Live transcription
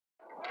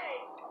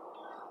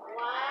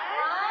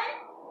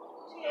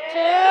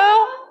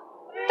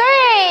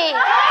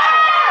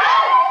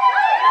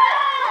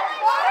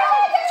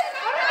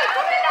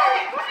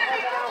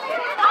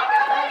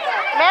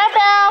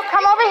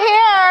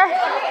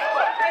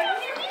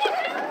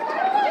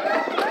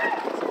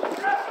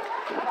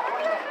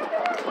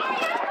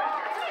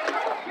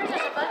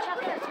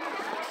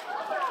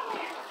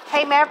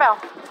Hey, Maribel.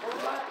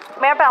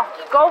 Maribel,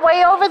 go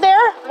way over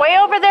there. Way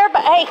over there.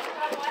 But hey,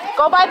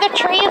 go by the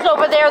trees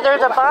over there.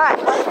 There's a bunch.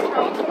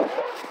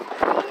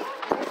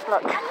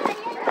 Look.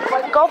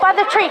 Go by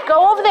the tree.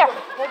 Go over there.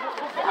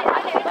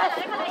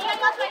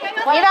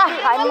 Mira,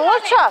 hay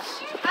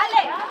muchos.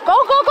 Go,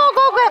 go, go,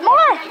 go. Get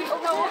more.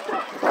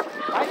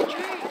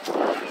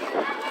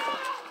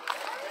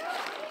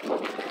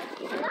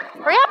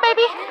 Hurry up,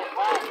 baby.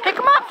 Pick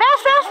them up.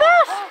 Fast, fast,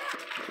 fast.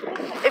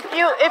 If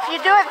you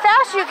do it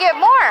fast, you get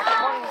more.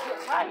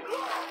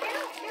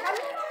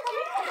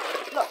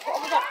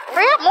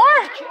 Hurry up,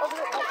 more.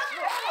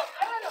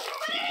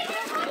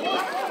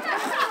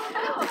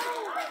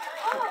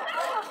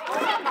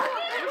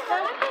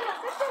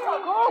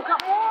 Go,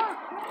 got more.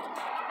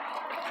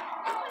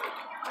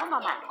 Come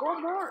on, Mama, go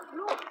more.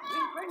 Look,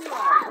 where you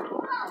are.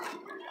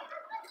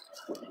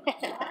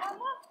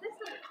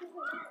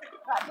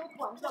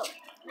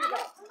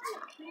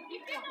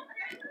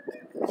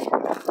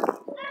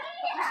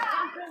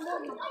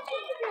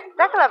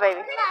 Déjala,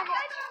 baby.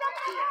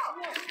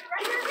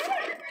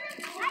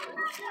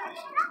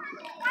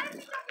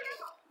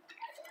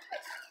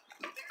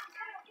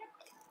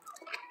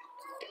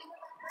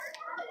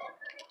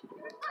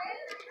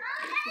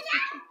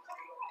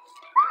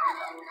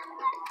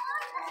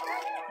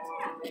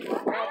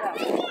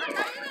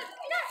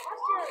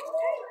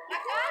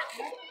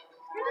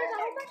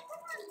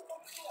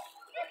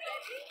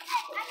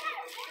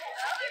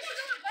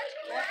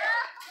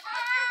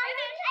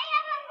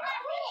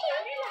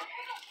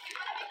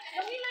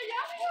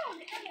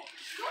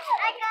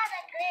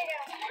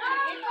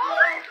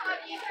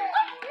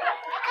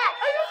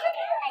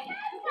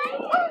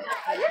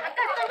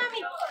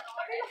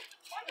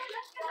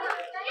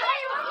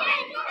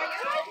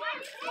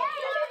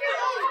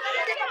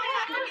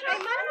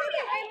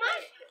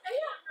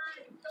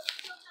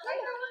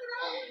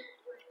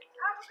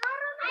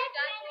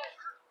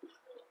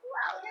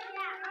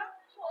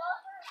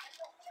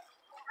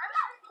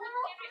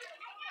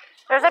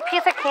 There's a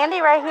piece of candy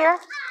right here.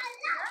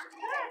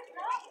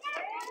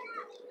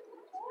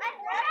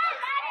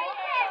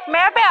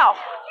 Maribel,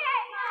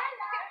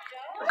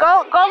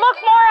 go look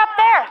more up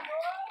there.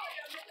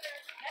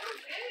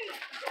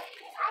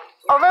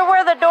 Over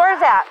where the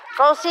door's at.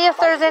 Go see if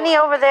there's any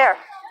over there.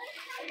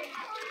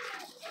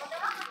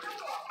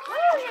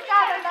 You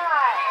got a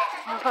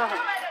lot.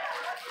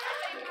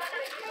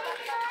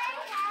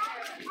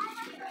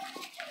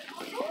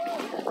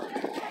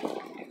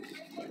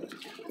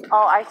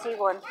 Oh, I see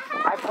one.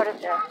 I put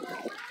it there.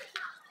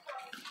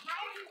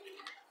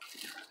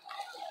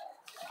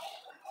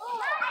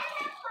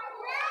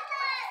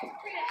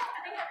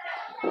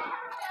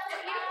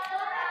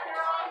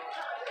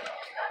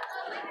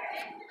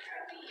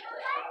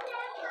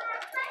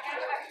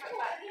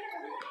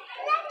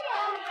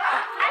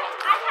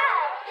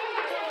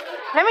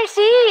 Let me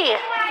see.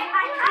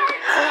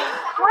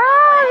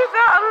 Wow, you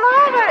got a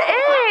lot of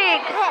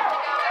eggs.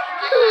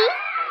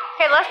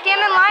 Okay, let's stand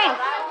in line.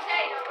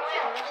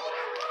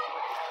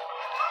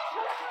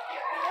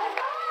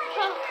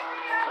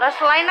 Let's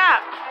line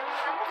up.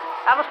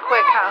 That was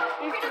quick, huh?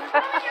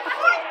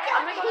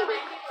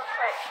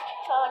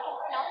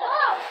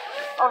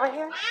 Over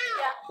here? Yeah.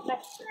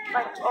 Next,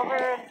 like over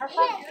in her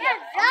side?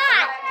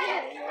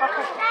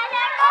 Okay.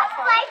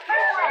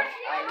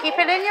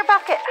 Keep it in your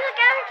bucket.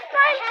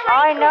 Oh,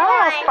 I know,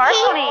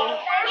 sparkly.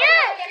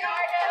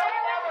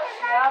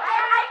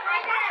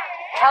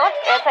 Look,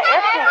 it's an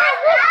airplane.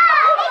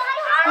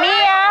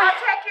 Mia.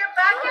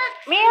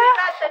 Mia.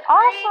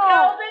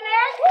 Awesome.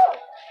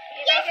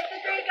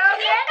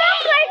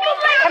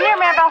 Come here,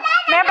 Maribel.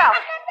 Maribel.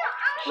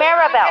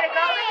 Maribel.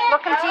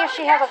 Look and see if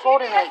she has a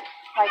golden egg.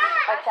 Like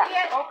that.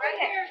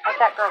 Like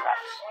that girl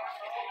does.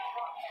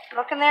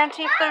 Look in there and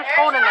see if there's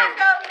golden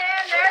eggs.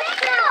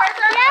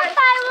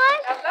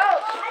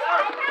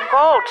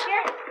 Gold.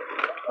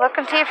 Look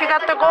and see if you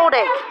got the gold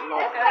egg.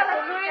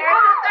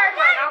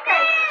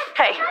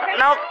 Okay.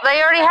 Nope,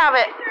 they already have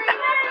it.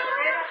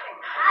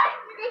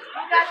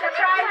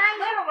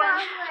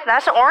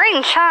 That's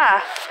orange, huh?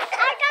 I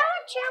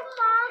got you,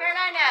 Mom.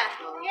 Carolina,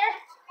 here.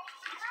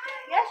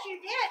 Yes, you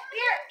did.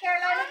 Here,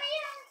 Carolina.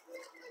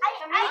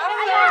 Come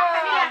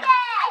here.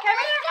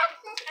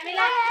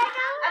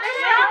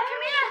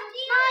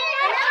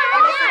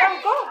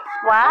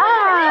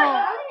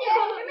 Wow.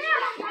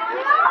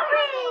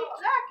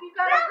 Look, you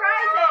got a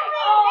prize egg.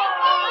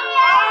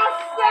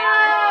 Awesome.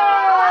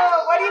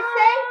 What do you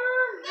say?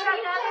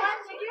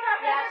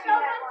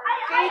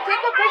 Can you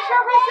take a picture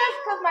of us?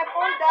 Because my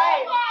phone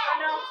died.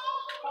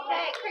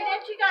 Okay,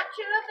 Credence, you got 2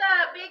 of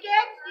the big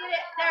eggs.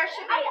 There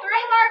should be 3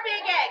 more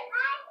big eggs.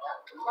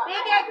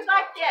 Big eggs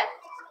like this.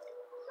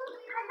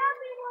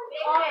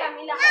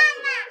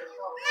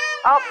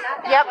 Oh,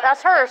 yep,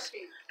 that's hers.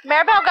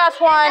 Maribel got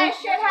one. It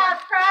should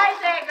have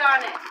prize egg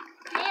on it.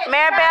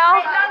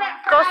 Maribel,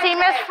 go see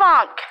Miss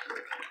Funk.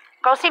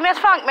 Go see Miss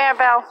Funk,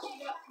 Maribel.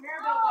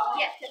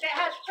 Yes, if it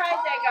has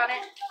prize egg on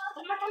it.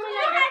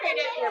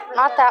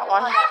 Not that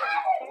one.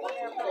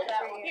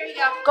 Here you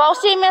go. Go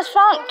see Miss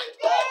Funk.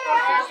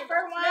 There's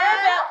for one.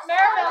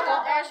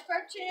 Maribel. There's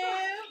for two.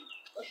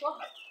 There's one.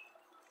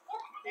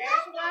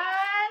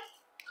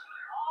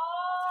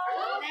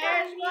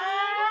 There's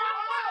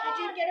one. Did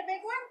you get a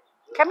big one?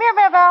 Come here,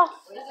 Maribel.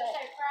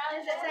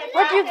 Does it say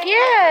What'd you Friday?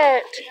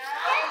 get?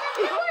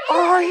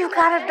 Oh, you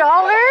got $1?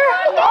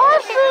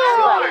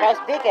 Awesome.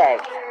 That's big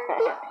egg.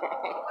 Who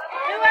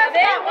else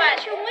got one?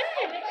 You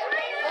win.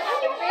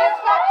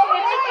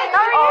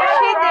 Oh,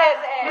 she did.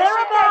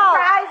 Maribel.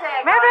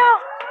 Maribel,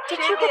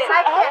 did you get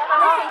some eggs?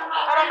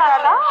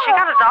 She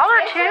got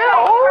 $1 too.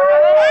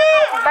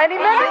 Oh, many.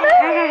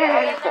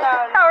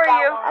 How are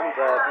you? I'm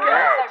good.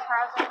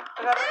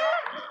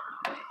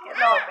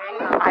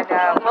 I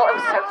know. Well,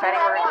 it was so funny.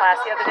 We were in class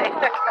the other day.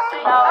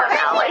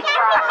 Allie.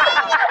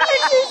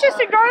 And she's just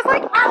ignoring us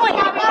like, Allie.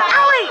 And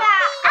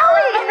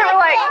they're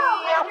like,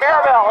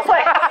 Maribel. It's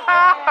like,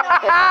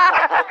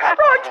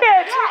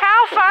 Rocket.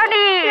 How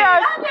funny.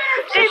 Yes.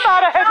 She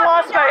thought I had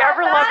lost my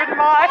ever-loving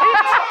mind.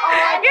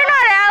 You're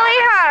not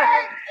Allie,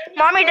 huh?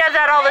 Mommy does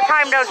that all the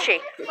time, don't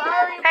she?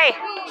 Hey.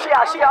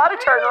 Yeah, she ought to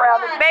turn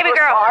around and Baby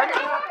girl.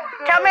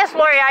 Tell Miss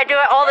Lori I do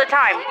it all the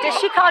time. Did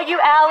she call you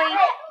Allie?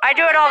 I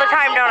do it all the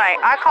time, don't I?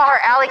 I call her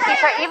Allie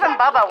Keisha, even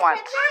Bubba once.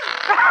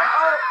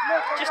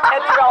 Just head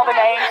through all the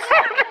names.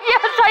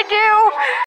 Yes, I do.